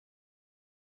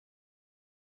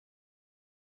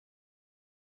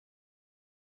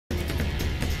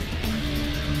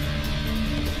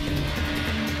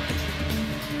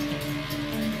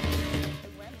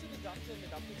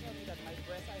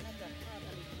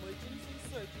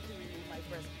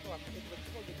breast before it was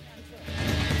called the cancer.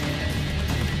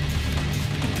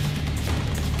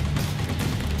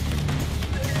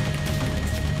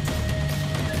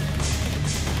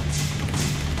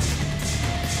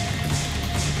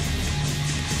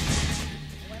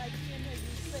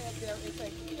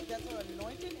 There's an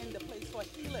anointing in the place for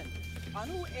healing.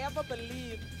 And whoever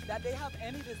believes that they have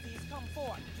any disease, come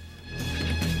forth.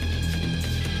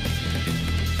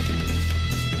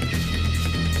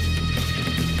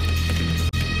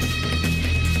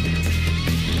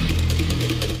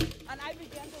 And I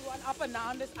began to run up and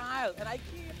down this aisle. And I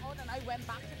came out and I went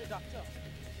back to the doctor.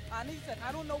 And he said,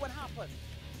 I don't know what happened,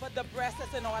 but the breast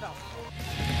is in order.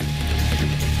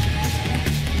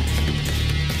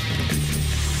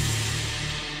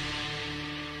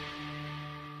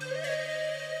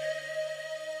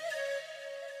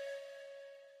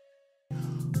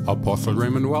 Apostle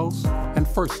Raymond Wells and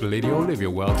First Lady Olivia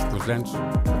Wells presents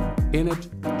In It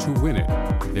to Win It,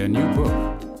 their new book.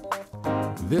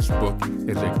 This book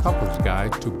is a couple's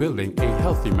guide to building a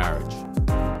healthy marriage.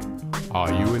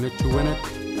 Are you in it to win it?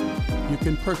 You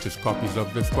can purchase copies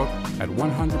of this book at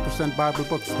 100% Bible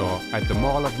Bookstore at the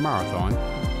Mall of Marathon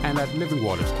and at Living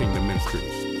Waters Kingdom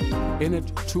Ministries. In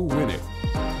it to win it.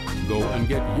 Go and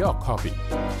get your copy.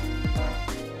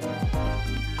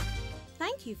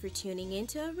 Thank you for tuning in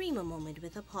to a Rhema Moment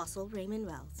with Apostle Raymond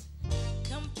Wells.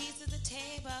 Come feast at the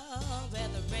table where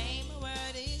the Rhema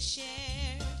word is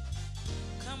shared.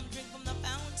 Come drink from the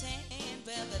fountain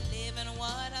where the living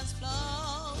waters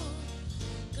flow.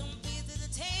 Come feast at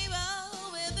the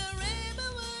table where the Rhema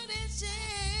word is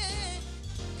shared.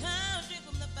 Come drink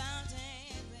from the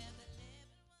fountain where the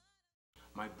living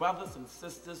waters. My brothers and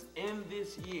sisters, in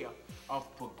this year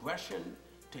of progression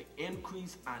to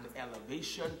increase and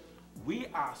elevation, we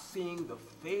are seeing the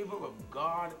favor of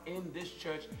God in this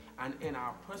church and in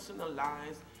our personal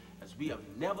lives as we have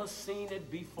never seen it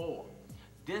before.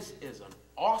 This is an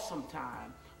awesome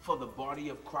time for the body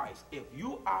of Christ. If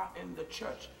you are in the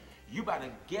church, you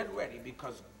better get ready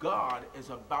because God is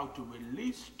about to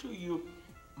release to you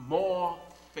more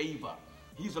favor.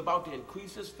 He's about to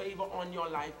increase his favor on your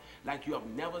life like you have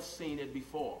never seen it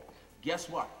before. Guess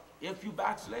what? If you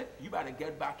backslid, you better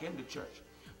get back into church,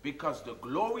 because the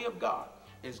glory of God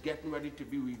is getting ready to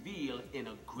be revealed in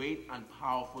a great and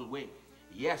powerful way.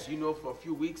 Yes, you know, for a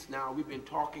few weeks now, we've been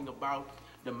talking about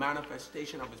the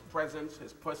manifestation of his presence,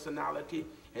 his personality,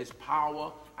 his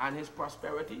power, and his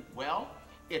prosperity. Well,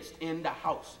 it's in the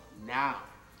house now.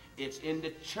 It's in the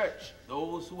church.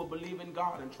 Those who will believe in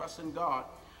God and trust in God,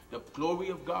 the glory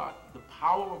of God, the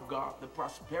power of God, the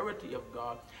prosperity of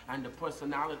God, and the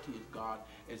personality of God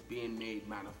is being made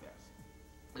manifest.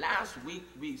 Last week,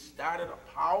 we started a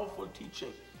powerful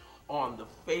teaching on the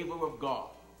favor of God,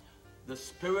 the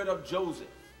spirit of Joseph.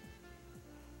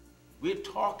 We're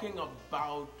talking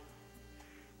about,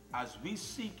 as we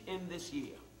seek in this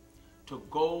year to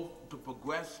go, to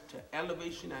progress, to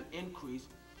elevation and increase,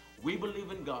 we believe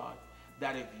in God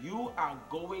that if you are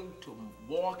going to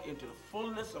walk into the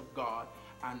fullness of God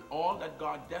and all that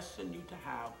God destined you to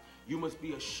have, you must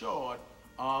be assured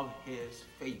of his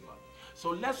favor.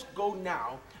 So let's go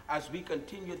now as we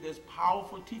continue this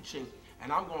powerful teaching,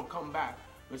 and I'm going to come back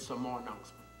with some more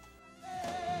announcements.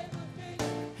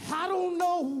 I don't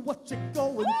know what you're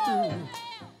going through,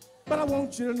 but I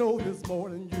want you to know this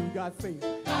morning you got faith.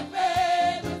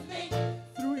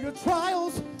 Through your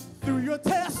trials, through your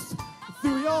tests,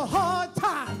 through your hard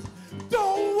times,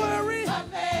 don't worry.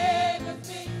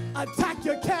 Attack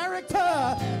your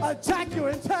character, attack your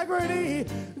integrity.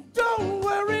 Don't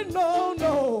worry, no,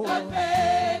 no.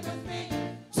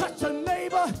 Touch your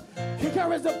neighbor,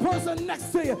 encourage the person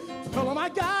next to you. Tell them I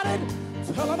got it,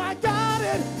 tell them I got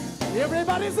it.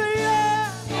 Everybody say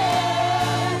yeah,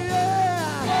 yeah,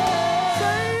 yeah.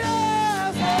 Say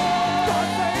yes, God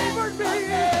favored me.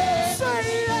 Say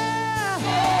yeah,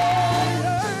 yeah,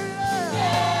 yeah,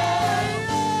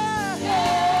 yeah.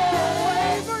 God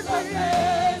favored me.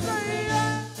 Say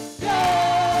yeah,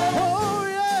 oh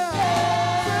yeah.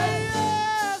 Say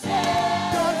yes,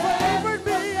 God favored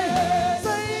me.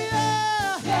 Say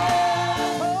yeah,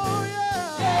 oh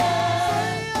yeah.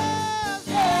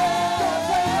 Say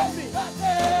yes, God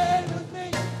favored me.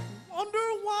 Wonder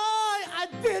why I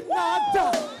did not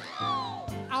die.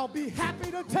 I'll be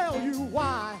happy to tell you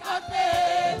why.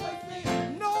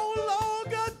 No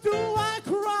longer do I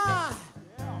cry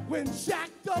when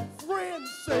jacked up friends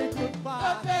say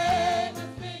goodbye.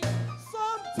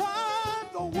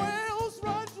 Sometimes the wells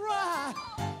run dry,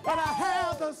 but I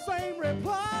have the same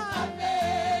reply.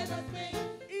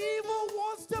 Evil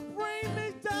wants to bring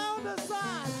me down the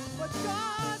side, but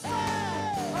God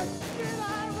said, again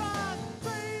I rise.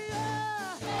 Say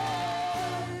yeah.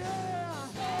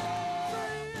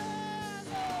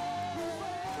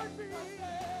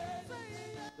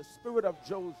 spirit of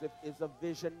Joseph is a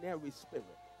visionary spirit.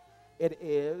 It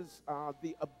is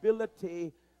the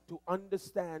ability to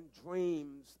understand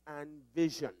dreams and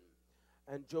vision.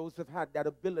 And Joseph had that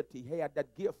ability. He had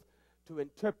that gift to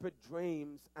interpret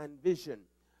dreams and vision.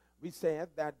 We said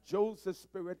that Joseph's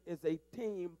spirit is a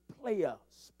team player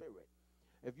spirit.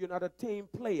 If you're not a team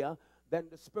player, then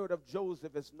the spirit of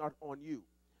Joseph is not on you.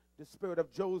 The spirit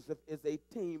of Joseph is a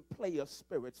team player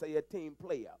spirit. Say a team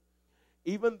player.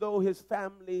 Even though his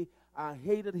family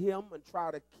hated him and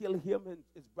tried to kill him, and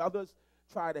his brothers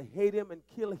tried to hate him and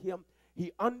kill him,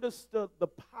 he understood the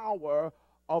power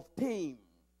of team.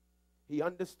 He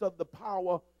understood the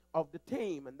power of the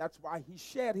team, and that's why he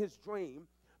shared his dream,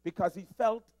 because he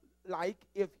felt like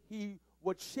if he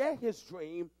would share his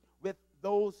dream with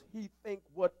those he think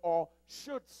would or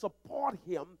should support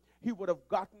him, he would have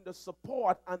gotten the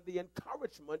support and the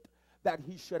encouragement that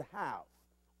he should have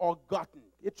or gotten.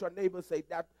 It's your neighbor say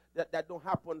that don't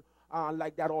happen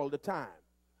like that all the time.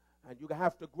 And you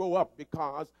have to grow up,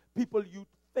 because people you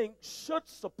think should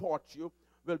support you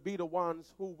will be the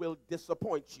ones who will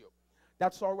disappoint you.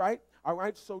 That's all right? All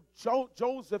right, so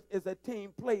Joseph is a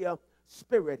team player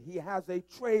spirit. He has a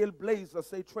trailblazer.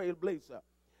 Say trailblazer.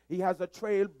 He has a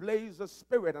trailblazer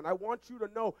spirit. And I want you to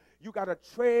know you got a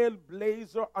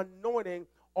trailblazer anointing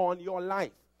on your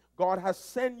life. God has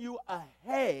sent you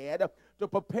ahead to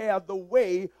prepare the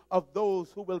way of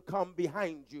those who will come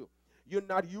behind you. You're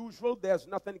not usual. There's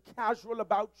nothing casual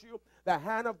about you. The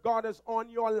hand of God is on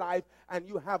your life, and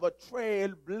you have a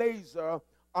trailblazer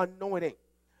anointing.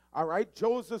 All right?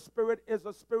 Joseph's spirit is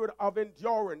a spirit of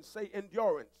endurance. Say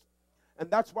endurance.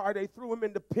 And that's why they threw him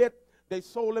in the pit. They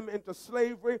sold him into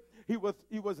slavery. He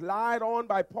was lied on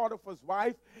by Potiphar's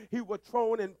wife. He was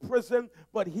thrown in prison,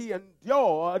 but he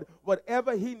endured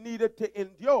whatever he needed to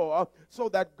endure so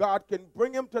that God can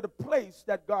bring him to the place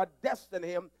that God destined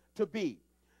him to be.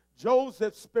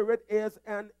 Joseph's spirit is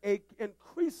an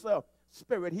increaser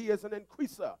spirit. He is an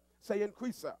increaser. Say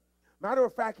increaser. Matter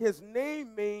of fact, his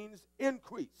name means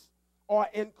increase or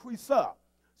increaser.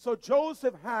 So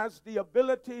Joseph has the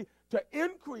ability to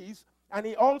increase, and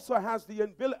he also has the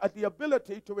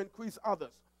ability to increase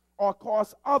others or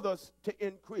cause others to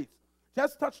increase.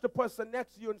 Just touch the person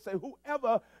next to you and say,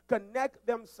 whoever connect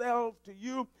themselves to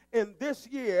you in this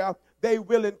year, they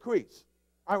will increase.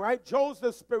 All right?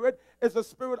 Joseph's spirit is a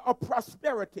spirit of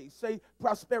prosperity. Say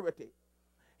prosperity.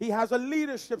 He has a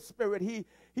leadership spirit. He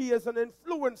is an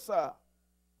influencer,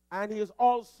 and he is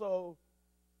also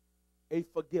a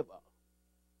forgiver.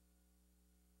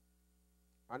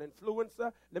 An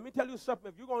influencer. Let me tell you something.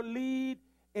 If you're going to lead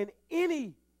in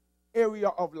any area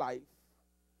of life,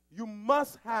 you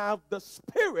must have the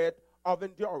spirit of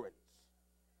endurance.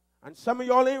 And some of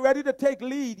y'all ain't ready to take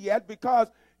lead yet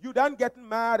because you done getting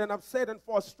mad and upset and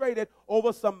frustrated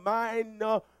over some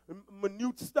minor,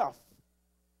 minute stuff.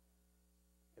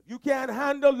 If you can't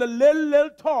handle the little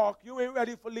talk, you ain't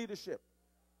ready for leadership.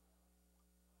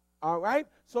 All right?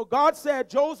 So God said,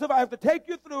 Joseph, I have to take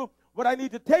you through what I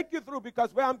need to take you through,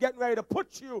 because where I'm getting ready to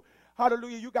put you,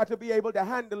 hallelujah, you got to be able to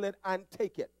handle it and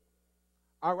take it.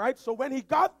 All right? So when he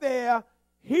got there,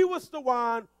 he was the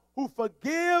one who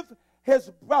forgave his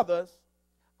brothers,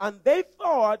 and they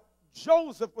thought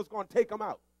Joseph was going to take them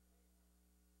out.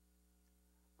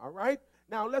 All right?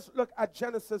 Now let's look at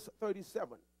Genesis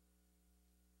 37.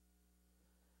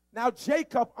 Now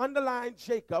Jacob, underline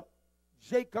Jacob,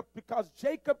 because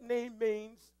Jacob's name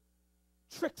means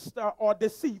trickster or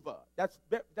deceiver.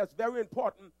 That's very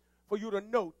important for you to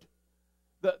note.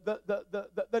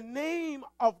 The name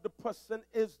of the person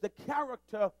is the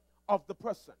character of the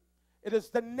person. It is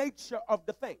the nature of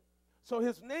the thing. So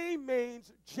his name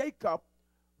means Jacob,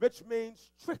 which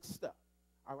means trickster.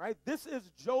 All right? This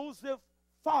is Joseph's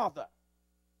father.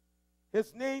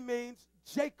 His name means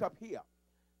Jacob here.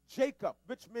 Jacob,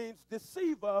 which means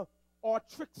deceiver or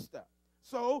trickster.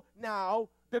 So now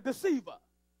the deceiver,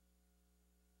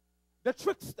 the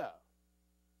trickster,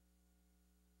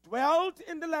 dwelt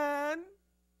in the land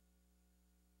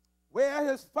where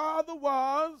his father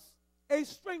was a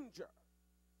stranger.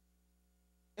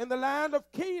 In the land of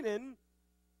Canaan,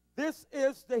 this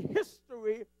is the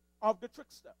history of the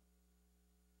trickster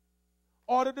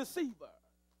or the deceiver,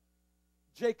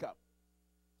 Jacob.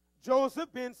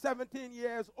 Joseph, being 17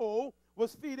 years old,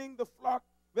 was feeding the flock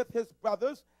with his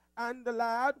brothers, and the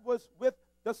lad was with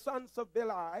the sons of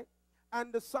Bilhah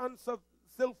and the sons of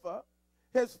Zilpah,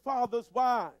 his father's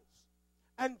wives.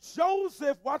 And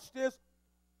Joseph, watch this,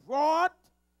 brought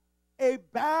a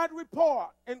bad report,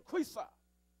 increaser,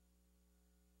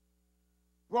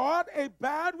 brought a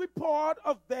bad report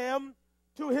of them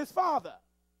to his father.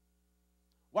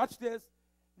 Watch this.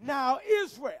 Now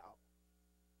Israel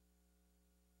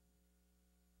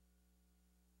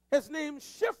his name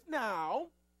shift now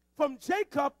from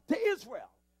Jacob to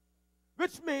Israel,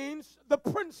 which means the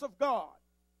Prince of God.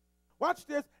 Watch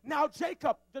this. Now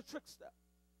Jacob, the trickster.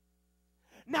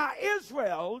 Now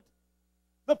Israel,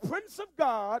 the Prince of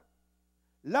God,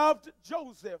 loved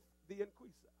Joseph, the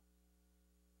increaser,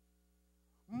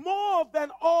 more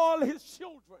than all his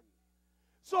children.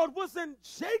 So it wasn't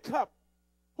Jacob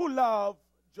who loved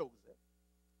Joseph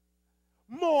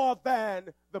more than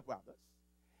the brothers.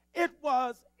 It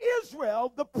was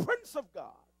Israel, the Prince of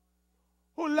God,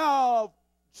 who loved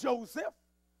Joseph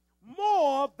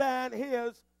more than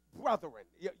his brethren.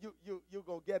 You're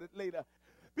going to get it later.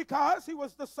 Because he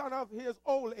was the son of his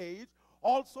old age,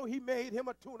 also he made him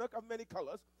a tunic of many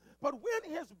colors. But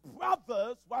when his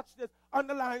brothers, watch this,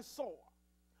 underline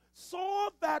saw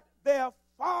that their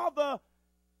father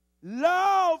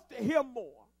loved him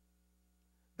more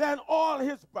than all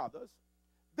his brothers,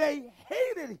 they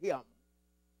hated him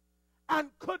and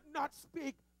could not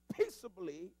speak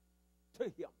peaceably to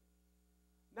him.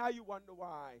 Now you wonder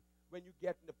why when you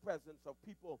get in the presence of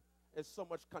people there's so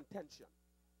much contention.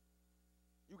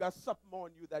 You got something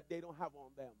on you that they don't have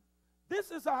on them.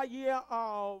 This is our year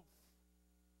of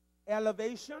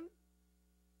elevation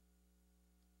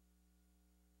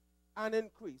and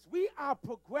increase. We are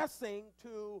progressing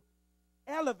to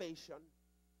elevation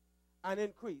and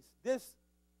increase. This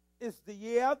is the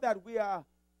year that we are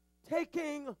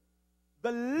taking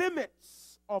the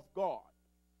limits of God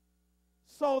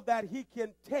so that he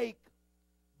can take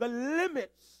the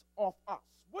limits of us.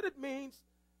 What it means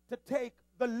to take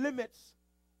the limits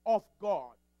of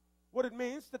God. What it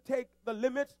means to take the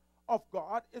limits of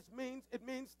God, it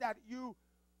means that you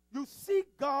see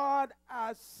God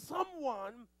as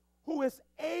someone who is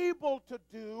able to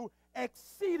do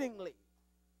exceedingly,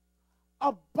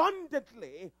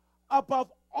 abundantly,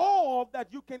 above all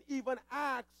that you can even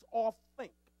ask or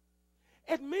think.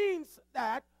 It means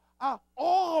that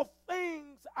all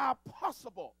things are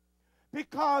possible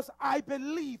because I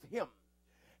believe him.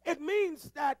 It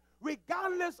means that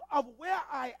regardless of where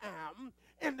I am,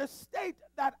 in the state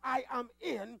that I am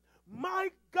in, my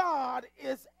God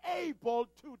is able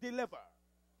to deliver.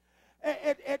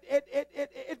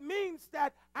 It means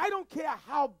that I don't care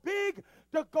how big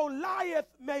the Goliath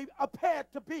may appear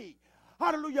to be.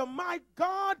 Hallelujah. My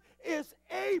God is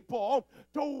able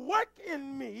to work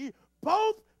in me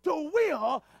both to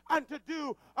will and to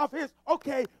do of his.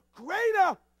 Okay,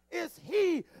 greater is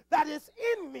he that is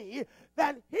in me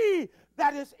than he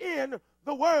that is in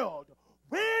the world.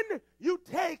 When you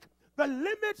take the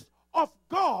limits of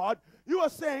God, you are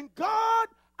saying, God,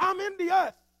 I'm in the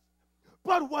earth,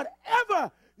 but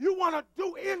whatever you want to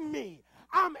do in me,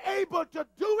 I'm able to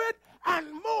do it and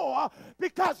more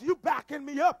because you backing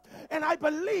me up, and I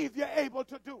believe you're able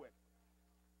to do it.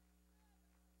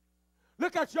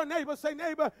 Look at your neighbor. Say,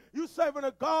 neighbor, you serving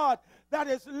a God that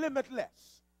is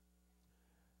limitless.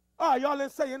 Oh, y'all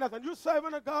ain't saying nothing. You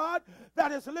serving a God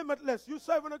that is limitless. You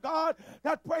serving a God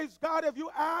that, praise God, if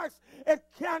you ask, it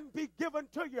can be given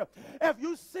to you. If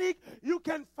you seek, you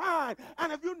can find.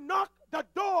 And if you knock, the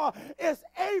door is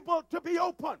able to be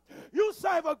opened. You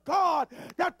serve a God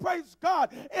that, praise God,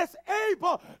 is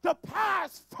able to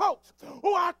pass folks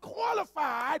who are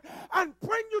qualified and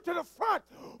bring you to the front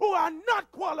who are not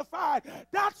qualified.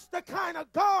 That's the kind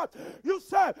of God you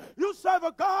serve. You serve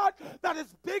a God that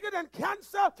is bigger than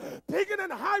cancer, bigger than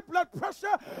high blood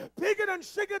pressure, bigger than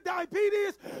sugar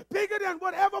diabetes, bigger than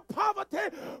whatever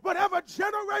poverty, whatever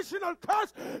generational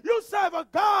curse. You serve a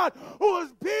God who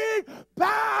is big,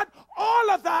 bad,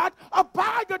 all of that, a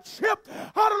bag of chip,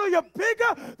 hallelujah,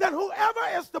 bigger than whoever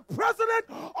is the president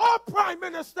or prime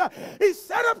minister. He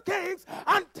set up kings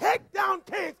and take down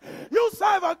kings. You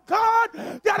serve a God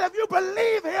that if you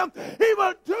believe him, he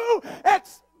will do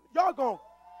y'all go.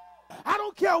 I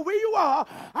don't care where you are.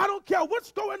 I don't care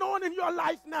what's going on in your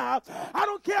life now. I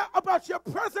don't care about your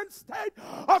present state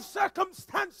of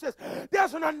circumstances.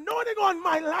 There's an anointing on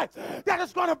my life that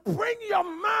is going to bring your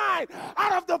mind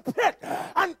out of the pit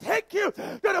and take you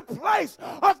to the place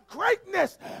of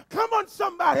greatness. Come on,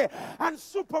 somebody, and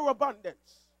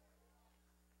superabundance.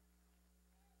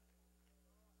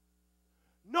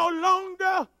 No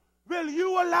longer will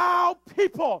you allow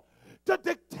people to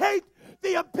dictate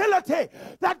the ability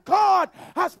that God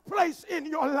has placed in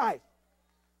your life.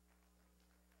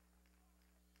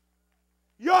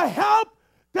 Your help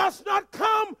does not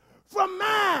come from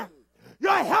man.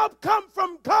 Your help comes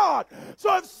from God.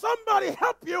 So if somebody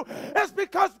help you, it's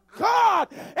because God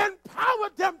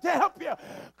empowered them to help you.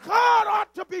 God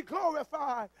ought to be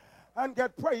glorified and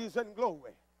get praise and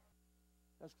glory.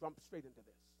 Let's jump straight into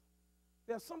this.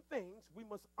 There are some things we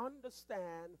must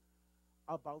understand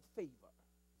about favor.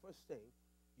 First thing,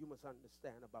 you must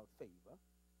understand about favor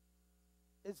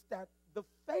is that the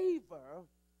favor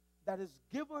that is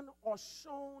given or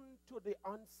shown to the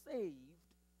unsaved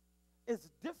is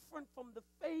different from the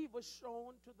favor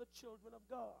shown to the children of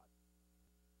God.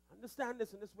 Understand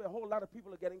this, and this is where a whole lot of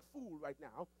people are getting fooled right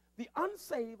now. The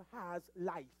unsaved has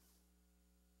life.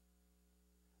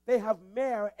 They have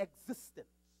mere existence.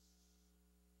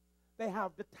 They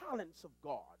have the talents of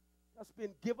God that's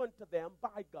been given to them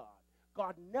by God.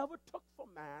 God never took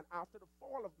from man, after the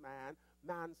fall of man,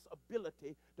 man's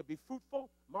ability to be fruitful,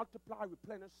 multiply,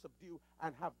 replenish, subdue,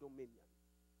 and have dominion.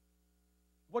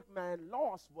 What man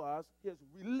lost was his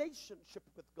relationship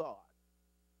with God.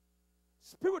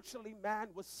 Spiritually, man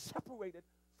was separated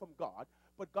from God,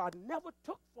 but God never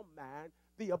took from man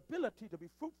the ability to be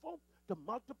fruitful, to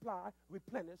multiply,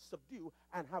 replenish, subdue,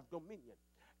 and have dominion.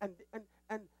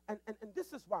 And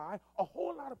this is why a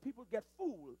whole lot of people get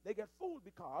fooled. They get fooled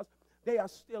because they are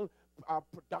still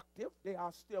productive, they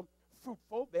are still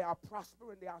fruitful, they are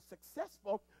prospering, they are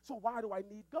successful. So why do I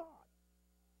need God?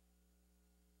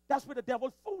 That's where the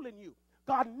devil's fooling you.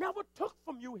 God never took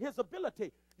from you his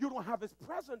ability. You don't have his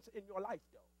presence in your life,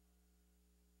 though.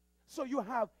 So you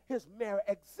have his mere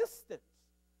existence.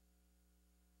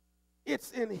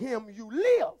 It's in him you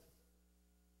live.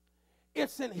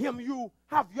 It's in him you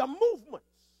have your movements.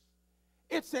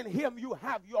 It's in him you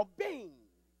have your being.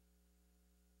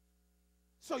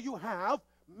 So you have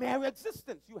mere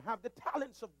existence. You have the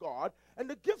talents of God and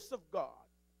the gifts of God.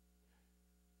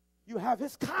 You have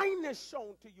his kindness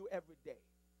shown to you every day.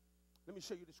 Let me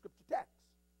show you the scripture text.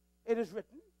 It is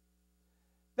written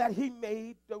that he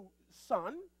made the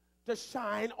sun to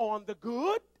shine on the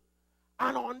good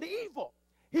and on the evil.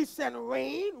 He sent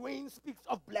rain. Rain speaks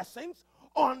of blessings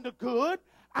on the good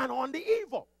and on the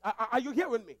evil. Are you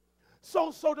hearing me?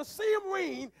 So the same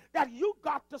rain that you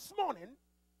got this morning,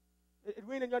 it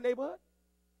rained in your neighborhood?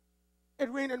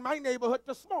 It rained in my neighborhood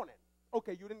this morning.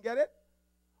 Okay, you didn't get it?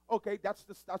 Okay, that's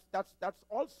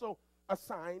also a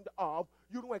sign of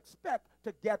you don't expect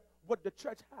to get what the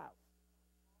church have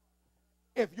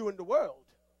if you're in the world.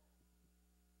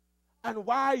 And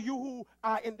why you who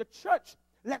are in the church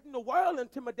letting the world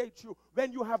intimidate you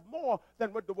when you have more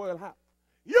than what the world has?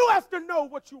 You have to know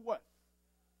what you're worth.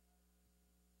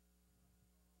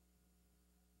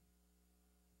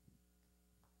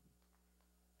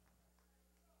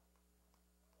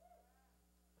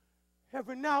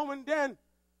 Every now and then,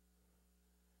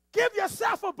 give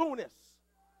yourself a bonus.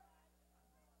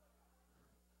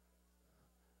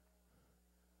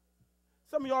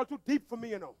 Some of y'all too deep for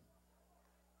me, you know.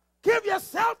 Give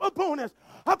yourself a bonus.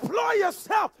 Applaud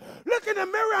yourself. Look in the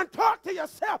mirror and talk to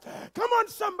yourself. Come on,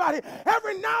 somebody.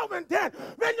 Every now and then,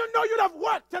 when you know you have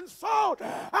worked and sold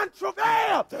and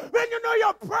travailed, when you know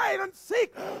you're praying and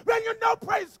seek, when you know,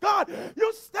 praise God,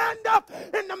 you stand up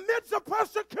in the midst of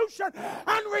persecution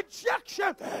and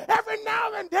rejection. Every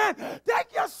now and then,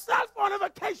 take yourself on a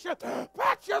vacation,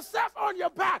 pat yourself on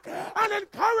your back, and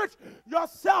encourage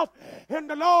yourself in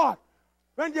the Lord.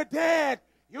 When you're dead,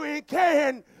 you ain't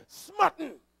carrying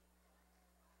smutting.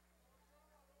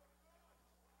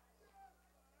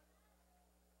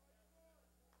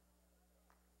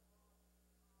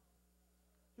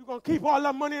 You're going to keep all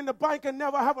that money in the bank and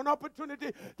never have an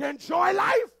opportunity to enjoy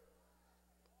life?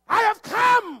 I have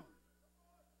come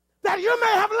that you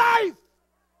may have life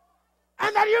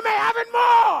and that you may have it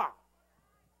more.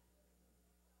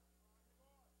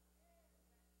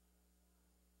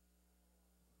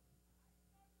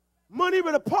 Money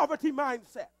with a poverty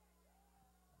mindset.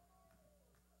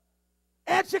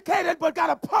 Educated but got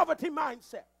a poverty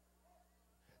mindset.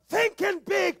 Thinking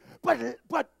big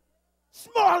but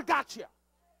small got you.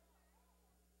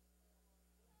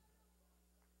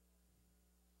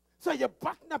 So you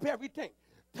button up everything,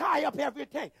 tie up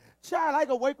everything. Child, I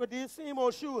go work with these same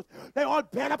old shoes. They all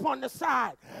bent up on the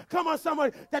side. Come on,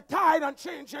 somebody. The tie done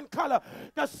changed in color.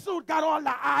 The suit got all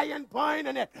the iron buying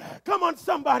in it. Come on,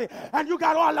 somebody. And you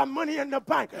got all the money in the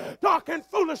bank. Talking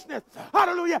foolishness.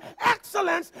 Hallelujah.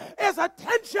 Excellence is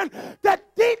attention to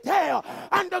detail.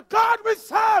 And the God we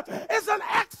serve is an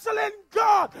excellent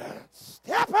God.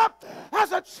 Step up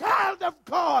as a child of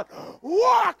God.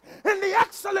 Walk in the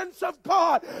excellence of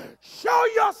God. Show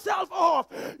yourself off.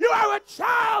 You are a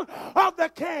child of the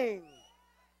King.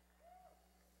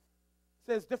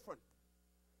 Says different.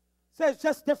 Says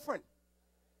just different.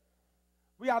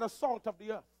 We are the salt of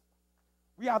the earth.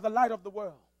 We are the light of the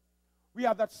world. We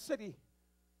are that city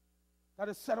that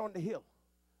is set on the hill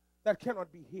that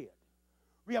cannot be hid.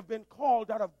 We have been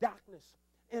called out of darkness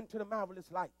into the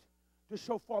marvelous light to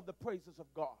show forth the praises of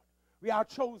God. We are a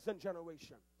chosen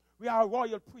generation. We are a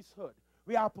royal priesthood.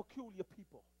 We are a peculiar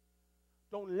people.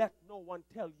 Don't let no one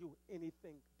tell you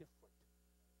anything different.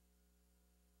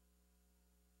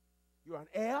 You're an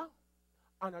heir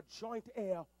and a joint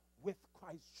heir with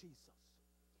Christ Jesus.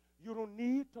 You don't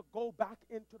need to go back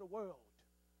into the world.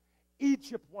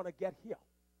 Egypt want to get here.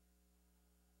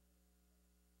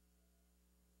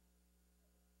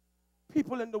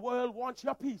 People in the world want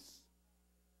your peace.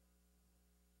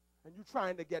 And you're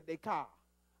trying to get their car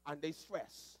and they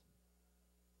stress.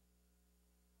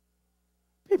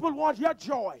 People want your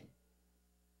joy.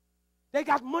 They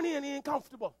got money and they ain't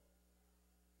comfortable.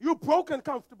 You broke and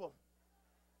comfortable.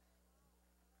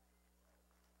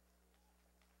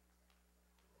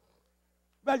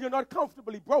 Well, you're not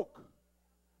comfortably broke,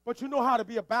 but you know how to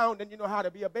be abound and you know how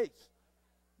to be abased.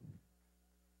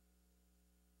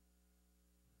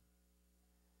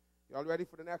 Y'all ready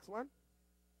for the next one?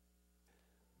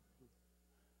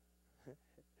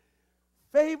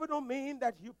 Favor don't mean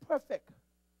that you're perfect,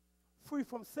 free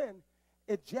from sin.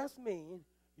 It just means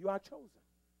you are chosen.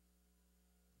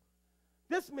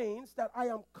 This means that I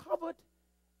am covered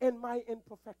in my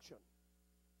imperfection.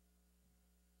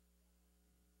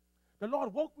 The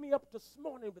Lord woke me up this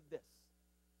morning with this.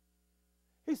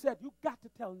 He said, you got to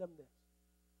tell them this.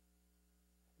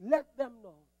 Let them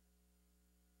know.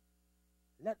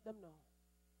 Let them know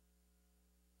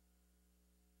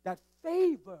that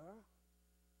favor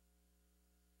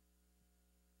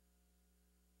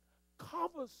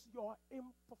covers your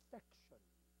imperfection.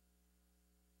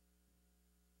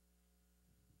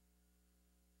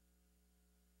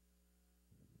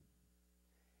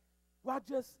 Well,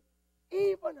 just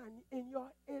even in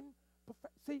your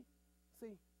imperfection.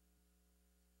 See,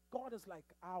 God is like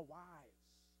our wives.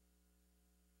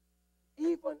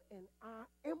 Even in our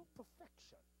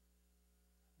imperfection,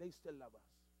 they still love us.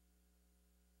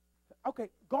 Okay,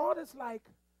 God is like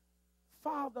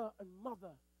father and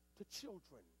mother to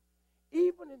children.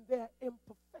 Even in their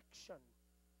imperfection,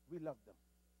 we love them.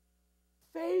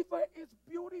 Favor is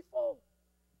beautiful.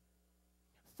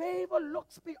 Favor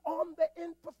looks beyond the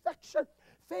imperfection.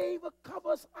 Favor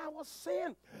covers our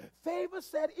sin. Favor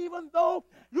said, even though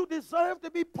you deserve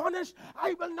to be punished,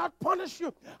 I will not punish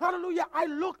you. Hallelujah. I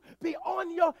look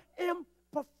beyond your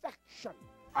imperfection.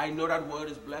 I know that word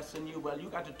is blessing you. Well, you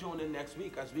got to tune in next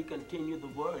week as we continue the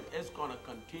word. It's going to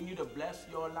continue to bless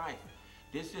your life.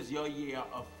 This is your year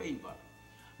of favor.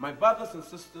 My brothers and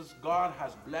sisters, God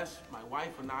has blessed my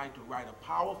wife and I to write a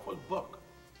powerful book,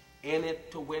 In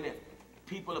It to Win It.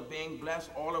 People are being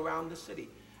blessed all around the city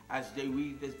as they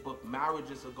read this book.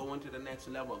 Marriages are going to the next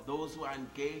level. Those who are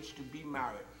engaged to be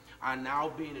married are now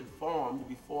being informed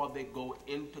before they go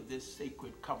into this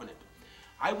sacred covenant.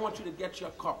 I want you to get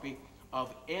your copy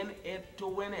of In It to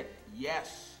Win It.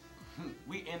 Yes,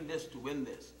 we in this to win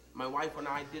this. My wife and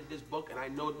I did this book, and I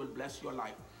know it will bless your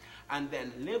life. And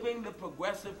then Living the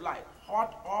Progressive Life,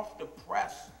 hot off the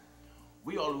press.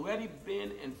 We already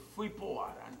been in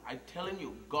Freeport, and I'm telling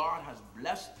you, God has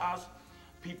blessed us.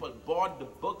 People bought the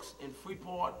books in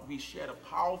Freeport. We shared a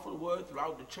powerful word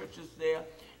throughout the churches there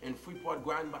in Freeport,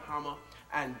 Grand Bahama.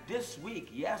 And this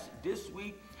week, yes, this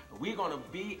week, we're going to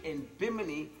be in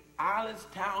Bimini,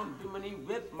 Allenstown, Bimini,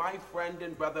 with my friend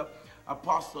and brother,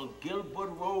 Apostle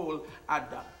Gilbert Roll, at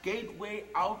the Gateway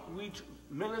Outreach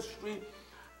Ministry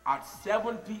at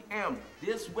 7 p.m.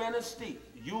 this Wednesday.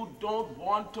 You don't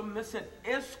want to miss it.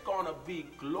 It's going to be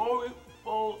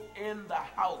gloriful in the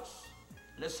house.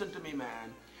 Listen to me,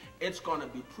 man. It's going to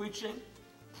be preaching,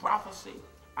 prophecy,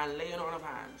 and laying on of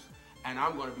hands. And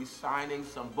I'm going to be signing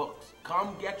some books.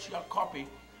 Come get your copy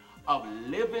of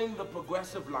Living the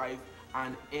Progressive Life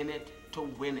and In It to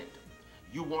Win It.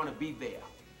 You want to be there.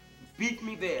 Beat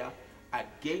me there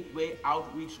at Gateway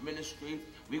Outreach Ministry.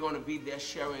 We're going to be there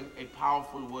sharing a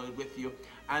powerful word with you.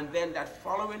 And then that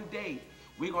following day,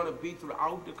 we're going to be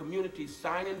throughout the community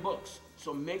signing books.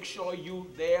 So make sure you're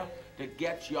there to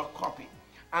get your copy.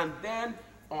 And then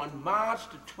on March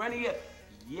the 20th,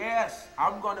 yes,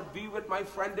 I'm going to be with my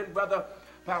friend and brother,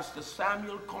 Pastor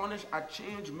Samuel Cornish at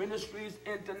Change Ministries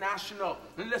International.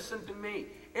 Listen to me.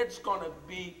 It's going to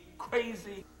be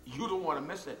crazy. You don't want to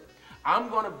miss it. I'm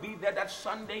going to be there that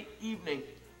Sunday evening.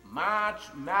 March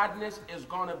Madness is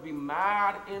going to be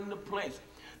mad in the place.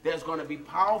 There's going to be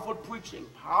powerful preaching,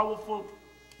 powerful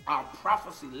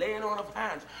prophecy, laying on of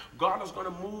hands. God is going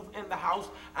to move in the house.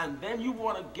 And then you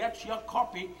want to get your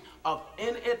copy of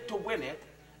In It to Win It,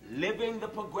 Living the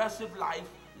Progressive Life.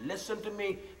 Listen to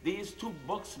me. These two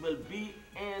books will be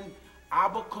in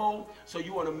Abaco. So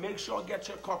you want to make sure get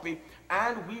your copy.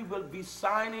 And we will be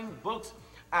signing books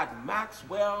at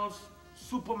Maxwell's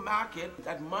Supermarket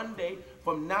that Monday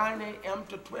from 9 a.m.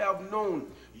 to 12 noon.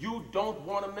 You don't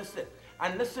want to miss it.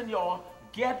 And listen, y'all,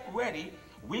 get ready.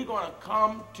 We're going to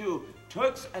come to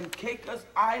Turks and Caicos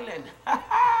Island.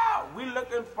 We're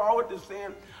looking forward to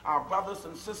seeing our brothers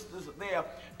and sisters there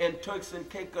in Turks and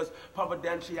Caicos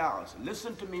Providenciales.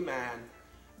 Listen to me, man.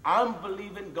 I'm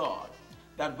believing God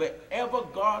that wherever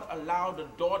God allowed the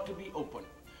door to be open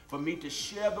for me to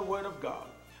share the word of God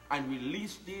and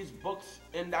release these books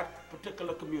in that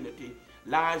particular community,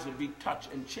 lives will be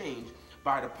touched and changed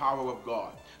by the power of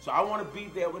God. So I want to be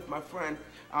there with my friend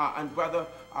and brother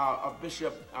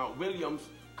Bishop Williams.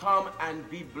 Come and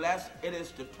be blessed. It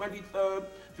is the 23rd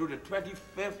through the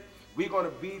 25th. We're going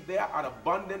to be there at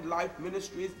Abundant Life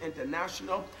Ministries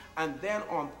International. And then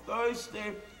on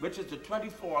Thursday, which is the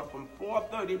 24th, from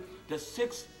 4:30 to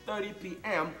 6:30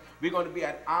 p.m., we're going to be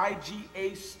at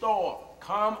IGA Store.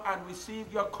 Come and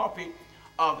receive your copy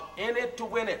of In It to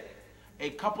Win It,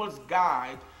 a couple's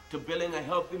guide to building a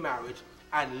healthy marriage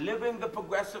and living the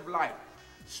progressive life.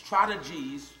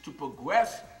 Strategies to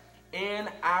progress in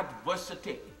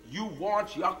adversity. You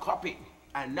want your copy,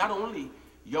 and not only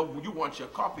you want your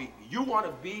copy, you want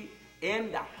to be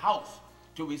in the house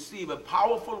to receive a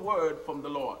powerful word from the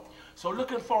Lord. So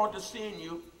looking forward to seeing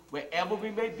you wherever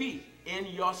we may be in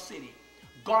your city.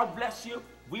 God bless you.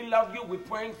 We love you. We're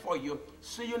praying for you.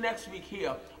 See you next week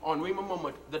here on Raymond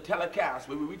Moment, the telecast,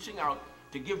 where we're reaching out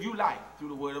to give you life through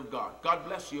the word of God. God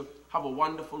bless you. Have a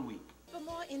wonderful week. For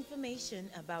more information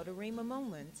about a Raymond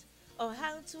Moment or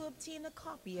how to obtain a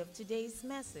copy of today's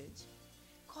message,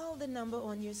 call the number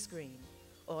on your screen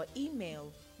or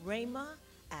email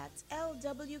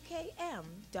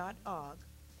rayma@lwkm.org.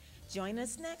 Join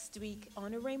us next week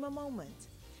on a Raymond Moment,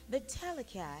 the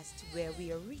telecast where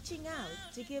we are reaching out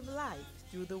to give life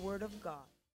through the Word of God.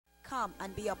 Come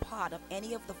and be a part of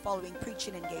any of the following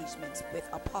preaching engagements with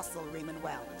Apostle Raymond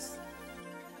Wells.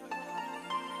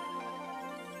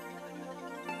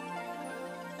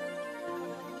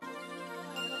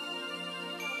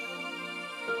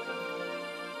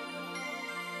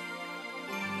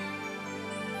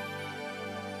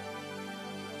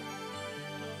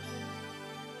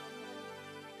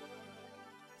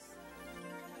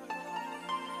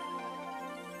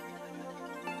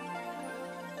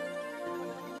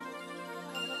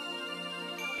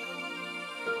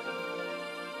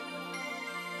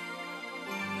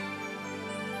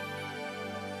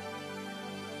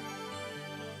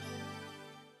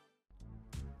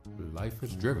 Life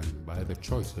is driven by the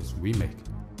choices we make.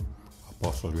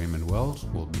 Apostle Raymond Wells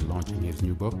will be launching his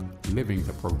new book, Living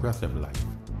the Progressive Life.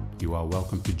 You are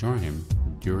welcome to join him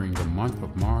during the month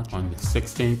of March on the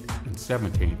 16th and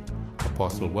 17th.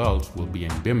 Apostle Wells will be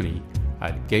in Bimini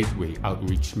at Gateway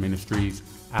Outreach Ministries,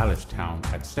 Allenstown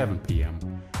at 7 p.m.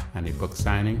 and a book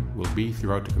signing will be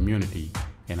throughout the community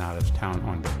in Allenstown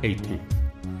on the 18th.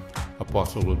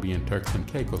 Apostle will be in Turks and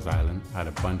Caicos Island at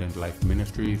Abundant Life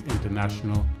Ministries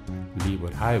International,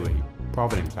 Leeward Highway,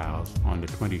 Providence Isles on the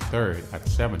 23rd at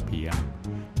 7 p.m.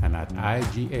 and at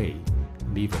IGA,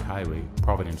 Leeward Highway,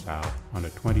 Providence Isles on the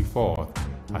 24th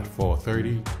at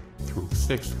 4:30 through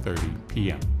 6:30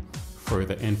 p.m.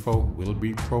 Further info will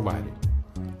be provided.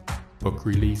 Book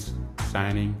release,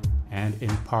 signing, and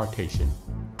impartation.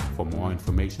 For more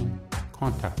information,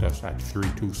 contact us at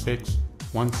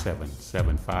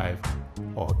 326-1775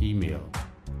 or email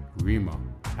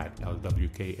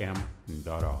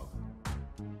rema@lwkm.org.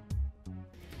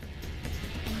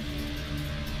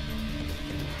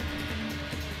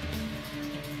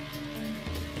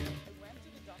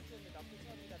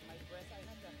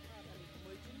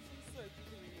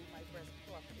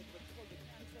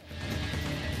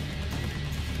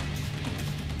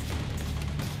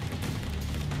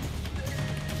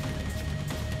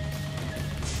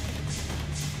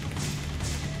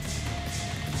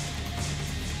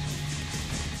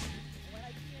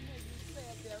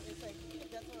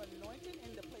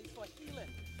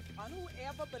 And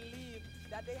whoever believes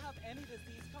that they have any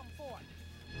disease, come forth.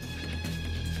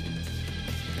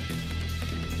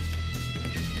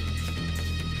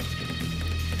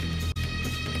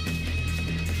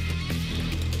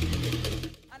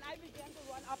 And I began to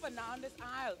run up and down this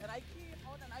aisle, and I came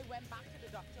out and I went back to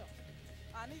the doctor.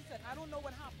 And he said, I don't know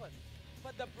what happened,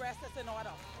 but the breast is in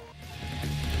order.